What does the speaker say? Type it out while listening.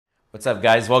What's up,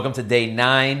 guys? Welcome to day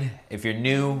 9. If you're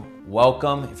new,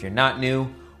 welcome. If you're not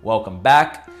new, welcome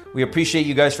back. We appreciate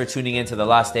you guys for tuning in to the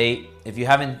last 8. If you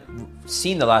haven't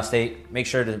seen the last 8, make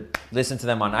sure to listen to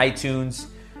them on iTunes,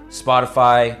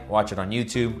 Spotify, watch it on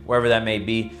YouTube, wherever that may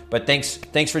be. But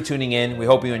thanks for tuning in. We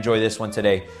hope you enjoy this one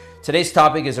today. Today's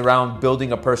topic is around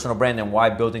building a personal brand and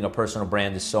why building a personal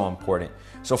brand is so important.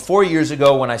 So 4 years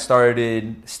ago when I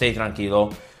started Stay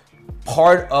Tranquilo,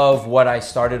 part of what I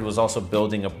started was also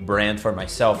building a brand for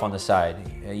myself on the side.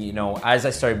 You know, as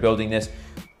I started building this,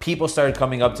 people started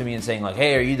coming up to me and saying like,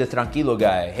 hey, are you the Tranquilo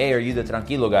guy? Hey, are you the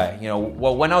Tranquilo guy? You know,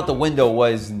 what went out the window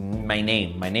was my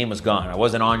name. My name was gone. I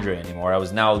wasn't Andre anymore. I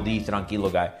was now the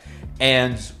Tranquilo guy.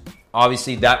 And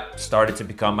obviously that started to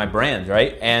become my brand,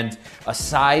 right? And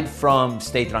aside from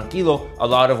Stay Tranquilo, a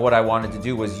lot of what I wanted to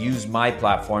do was use my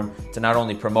platform to not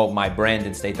only promote my brand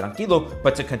in Stay Tranquilo,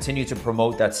 but to continue to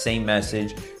promote that same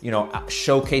message, you know,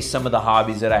 showcase some of the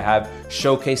hobbies that I have,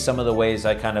 showcase some of the ways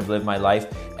I kind of live my life.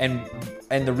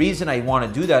 And the reason I want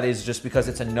to do that is just because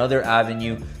it's another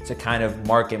avenue to kind of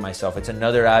market myself. It's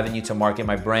another avenue to market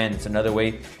my brand. It's another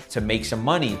way to make some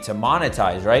money, to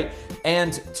monetize, right?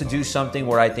 And to do something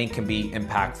where I think can be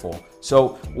impactful.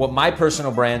 So what my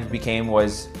personal brand became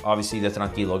was obviously the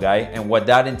Tranquilo guy. And what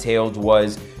that entailed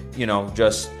was, you know,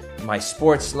 just my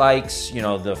sports likes, you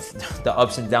know, the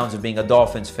ups and downs of being a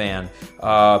Dolphins fan,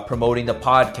 promoting the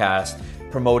podcast,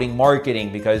 promoting marketing,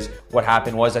 because what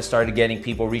happened was I started getting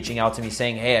people reaching out to me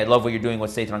saying, hey, I love what you're doing with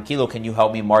Stay Tranquilo. Can you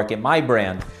help me market my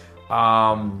brand?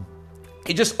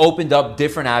 It just opened up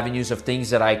different avenues of things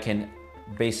that I can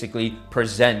basically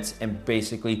present and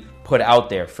basically put out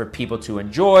there for people to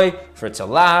enjoy, for it to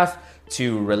laugh,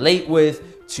 to relate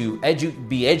with, to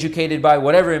be educated by,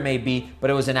 whatever it may be. But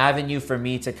it was an avenue for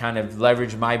me to kind of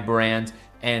leverage my brand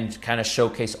and kind of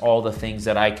showcase all the things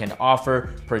that I can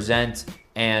offer, present,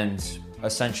 and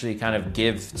essentially kind of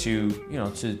give to, you know,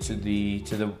 to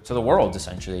the world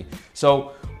essentially.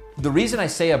 So the reason I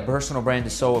say a personal brand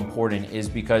is so important is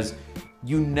because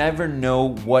you never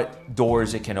know what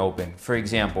doors it can open. For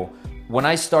example, when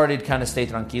I started kind of Stay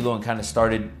Tranquilo and kind of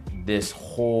started this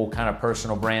whole kind of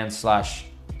personal brand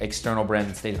 / external brand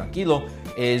in Stay Tranquilo,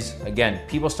 is again,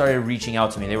 people started reaching out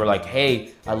to me. They were like,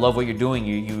 hey, I love what you're doing.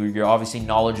 You're obviously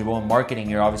knowledgeable in marketing.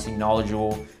 You're obviously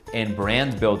knowledgeable in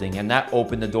brand building. And that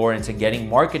opened the door into getting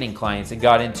marketing clients. It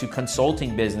got into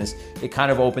consulting business. It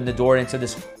kind of opened the door into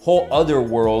this whole other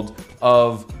world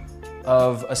of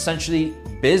essentially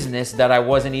business that I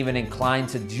wasn't even inclined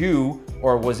to do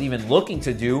or was even looking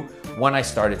to do when I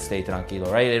started Stay Tranquilo,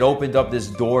 right? It opened up this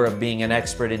door of being an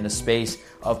expert in the space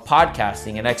of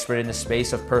podcasting, an expert in the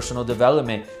space of personal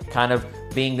development, kind of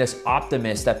being this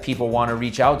optimist that people want to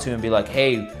reach out to and be like,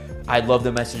 hey, I love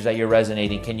the message that you're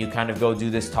resonating. Can you kind of go do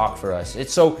this talk for us?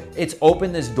 It's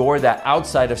opened this door that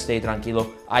outside of Stay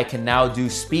Tranquilo, I can now do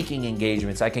speaking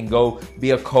engagements. I can go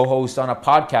be a co-host on a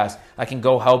podcast. I can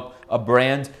go help a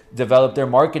brand develop their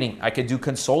marketing. I could do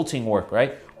consulting work,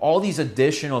 right? All these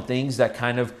additional things that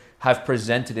kind of have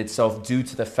presented itself due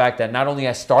to the fact that not only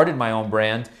I started my own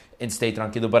brand in Stay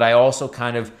Tranquilo, but I also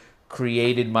kind of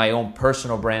created my own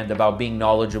personal brand about being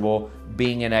knowledgeable,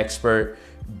 being an expert,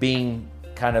 being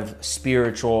kind of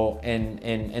spiritual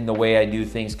in the way I do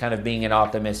things, kind of being an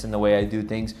optimist in the way I do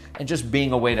things, and just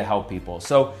being a way to help people.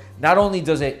 So not only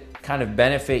does it kind of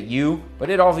benefit you,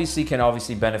 but it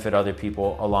can benefit other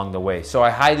people along the way. So I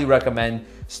highly recommend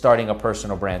starting a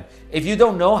personal brand. If you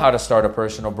don't know how to start a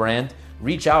personal brand,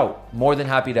 reach out. More than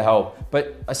happy to help.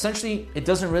 But essentially, it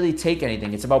doesn't really take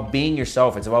anything. It's about being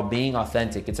yourself. It's about being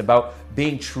authentic. It's about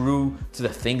being true to the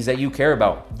things that you care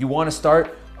about. You want to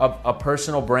start a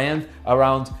personal brand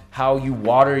around how you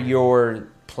water your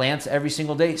plants every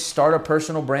single day? Start a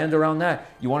personal brand around that.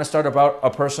 You want to start about a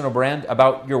personal brand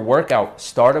about your workout?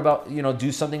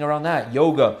 Do something around that.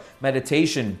 Yoga,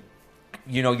 meditation,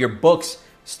 your books.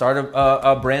 Start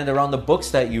a brand around the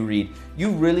books that you read. You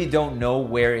really don't know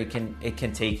where it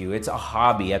can take you. It's a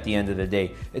hobby at the end of the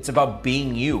day. It's about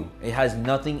being you. It has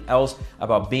nothing else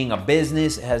about being a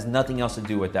business. It has nothing else to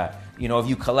do with that. If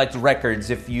you collect records,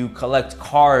 if you collect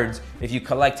cards, if you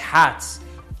collect hats,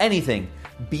 anything,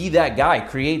 be that guy.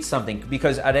 Create something,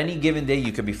 because at any given day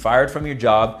you could be fired from your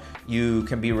job. You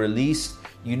can be released.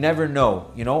 You never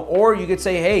know, or you could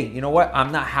say, hey, you know what?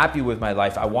 I'm not happy with my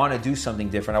life. I want to do something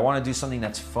different. I want to do something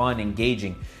that's fun,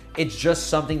 engaging. It's just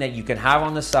something that you can have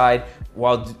on the side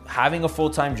while having a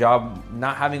full-time job,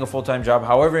 not having a full-time job,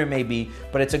 however it may be.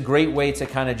 But it's a great way to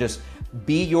kind of just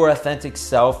be your authentic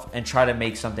self and try to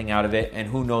make something out of it. And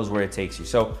who knows where it takes you.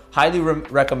 So highly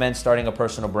recommend starting a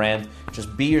personal brand.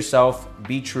 Just be yourself,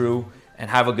 be true, and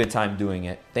have a good time doing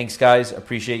it. Thanks, guys.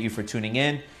 Appreciate you for tuning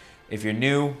in. If you're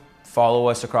new, follow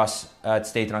us across at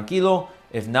Stay Tranquilo.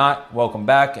 If not, welcome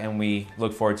back, and we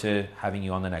look forward to having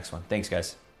you on the next one. Thanks,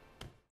 guys.